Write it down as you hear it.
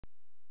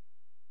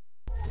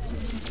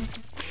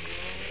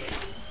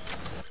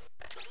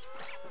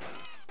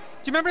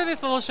you remember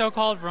this little show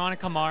called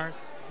Veronica Mars?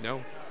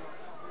 No.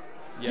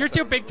 Yes, You're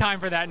too big time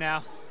for that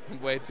now.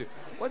 Way too.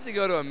 Once you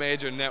go to a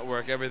major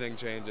network, everything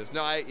changes.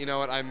 No, you know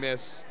what? I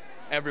miss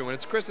everyone.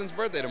 It's Kristen's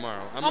birthday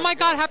tomorrow. Oh my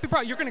God, happy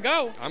birthday! You're gonna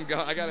go. I'm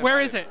going. I got.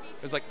 Where is it?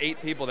 There's like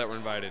 8 people that were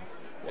invited.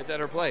 It's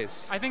at her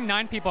place. I think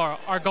 9 people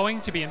are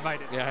going to be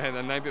invited. Yeah, and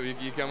then 9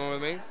 people. You coming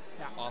with me?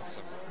 Yeah.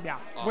 Awesome. Yeah.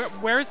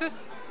 Awesome. Where is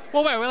this?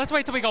 Well, wait. Let's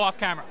wait till we go off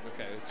camera.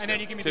 Okay. And then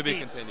you give me to the be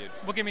deets. Continued.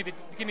 We'll give me the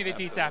Absolutely.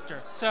 deets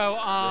after. So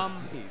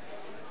The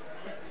deets.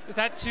 is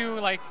that too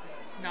like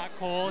not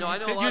cool? No, I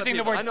know a lot of using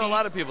people. the word I know a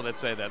lot of deets? people that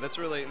say that.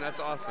 That's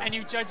awesome. And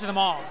you judge them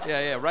all.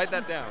 Yeah, write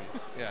that down.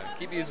 Yeah,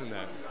 keep using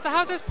that. So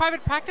how's this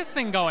private practice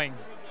thing going?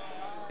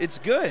 It's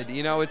good.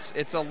 You know,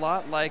 it's a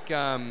lot like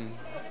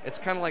it's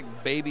kind of like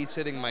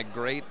babysitting my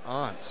great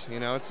aunt. You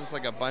know, it's just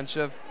like a bunch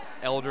of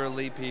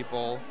elderly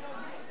people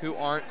who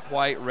aren't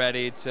quite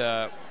ready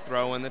to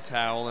throw in the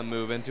towel and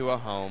move into a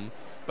home,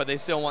 but they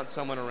still want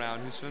someone around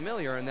who's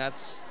familiar, and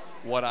that's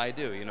what I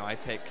do. You know, I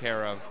take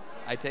care of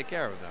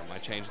them. I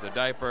change their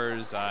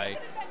diapers. I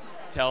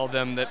tell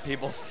them that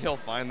people still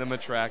find them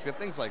attractive,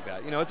 things like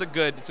that. You know, it's a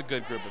good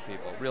group of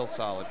people, real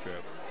solid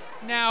group.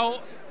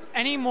 Now,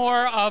 any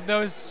more of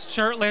those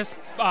shirtless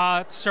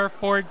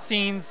surfboard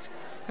scenes?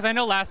 Because I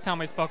know last time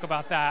we spoke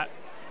about that.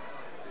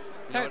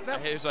 You know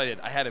what? Here's what I did.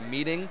 I had a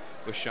meeting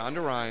with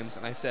Shonda Rhimes,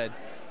 and I said,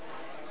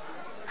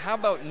 how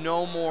about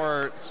no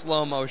more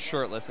slow-mo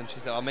shirtless? And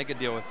she said, I'll make a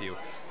deal with you.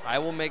 I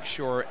will make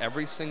sure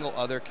every single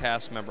other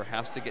cast member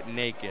has to get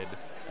naked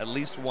at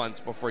least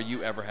once before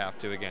you ever have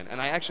to again. And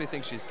I actually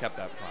think she's kept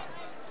that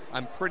promise.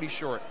 I'm pretty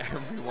sure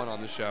everyone on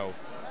the show,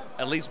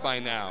 at least by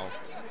now,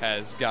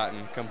 has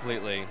gotten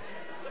completely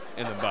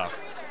in the buff.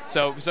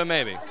 So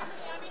maybe.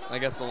 I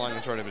guess the long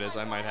and short of it is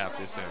I might have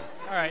to soon.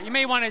 All right, you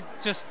may want to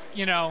just,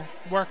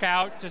 work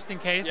out just in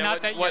case. Yeah,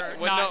 not that you're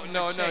not in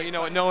good shape, you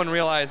know what no one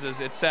realizes,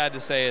 it's sad to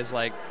say, is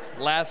like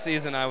last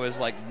season I was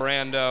like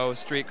Brando,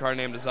 Streetcar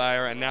Named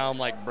Desire, and now I'm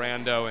like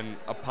Brando and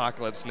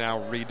Apocalypse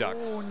Now Redux.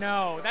 Oh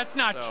no, that's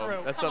not true.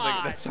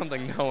 That's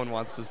something no one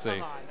wants to see.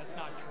 Come on, that's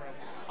not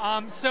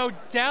true. So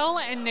Del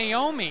and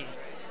Naomi.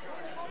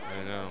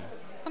 I know.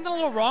 Something a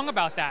little wrong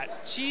about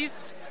that.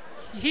 He's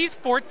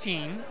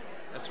 14.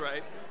 That's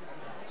right.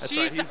 That's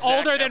She's right. He's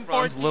older Zac than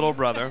Efron's 14. little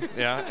brother.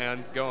 Yeah,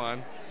 and go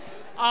on.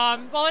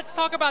 Well, let's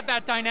talk about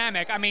that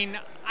dynamic. I mean,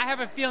 I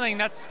have a feeling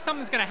that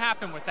something's going to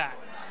happen with that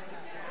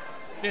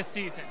this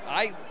season.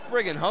 I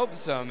friggin' hope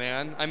so,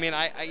 man. I mean,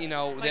 I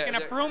like in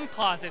a broom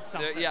closet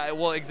something. Yeah,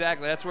 well,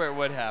 exactly. That's where it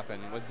would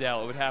happen with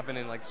Del. It would happen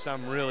in like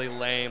some really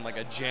lame, like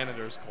a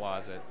janitor's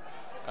closet.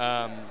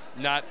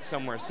 Not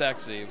somewhere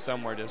sexy,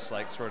 somewhere just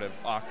like sort of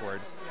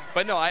awkward.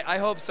 But no, I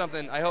hope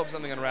something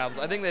unravels.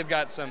 I think they've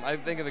got some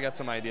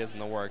ideas in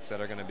the works that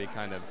are going to be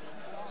kind of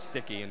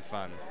sticky and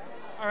fun.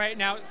 All right,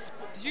 now,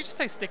 did you just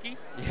say sticky?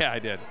 Yeah, I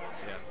did.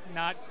 Yeah.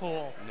 Not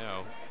cool.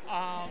 No.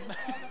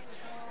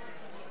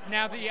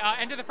 Now, the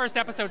end of the first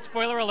episode,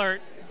 spoiler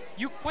alert,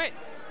 you quit.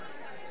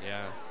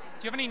 Yeah. Do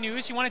you have any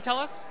news you want to tell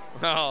us?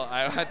 Well,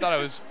 I thought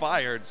I was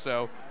fired,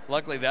 so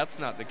luckily that's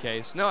not the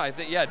case. No, I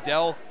think, yeah,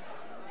 Del,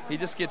 he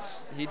just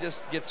gets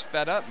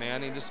fed up,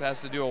 man. He just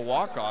has to do a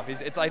walk-off.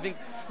 I think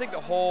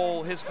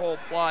his whole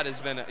plot has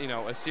been,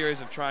 a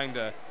series of trying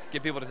to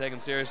get people to take him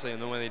seriously,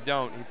 and then when they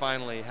don't, he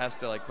finally has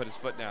to like put his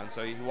foot down.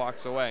 So he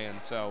walks away, and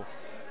so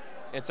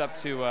it's up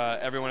to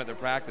everyone at their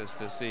practice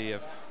to see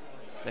if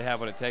they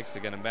have what it takes to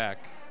get him back.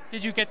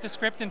 Did you get the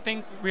script and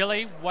think,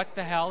 really, what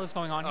the hell is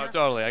going on here? Oh,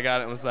 totally. I got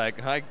it and was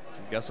like, I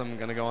guess I'm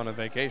gonna go on a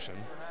vacation.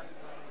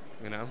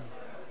 It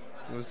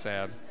was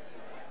sad.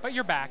 But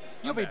you're back.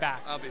 You'll be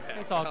back. I'll be back.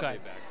 It's all I'll good.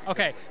 be back.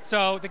 Okay,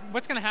 so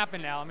what's going to happen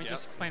now, let me Yep.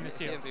 just explain this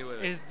to you, Hit me with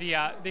it. is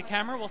the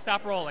camera will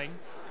stop rolling,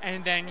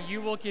 and then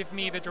you will give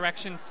me the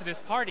directions to this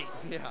party.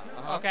 Yeah.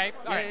 Okay?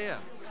 All right. Yeah.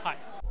 Hi.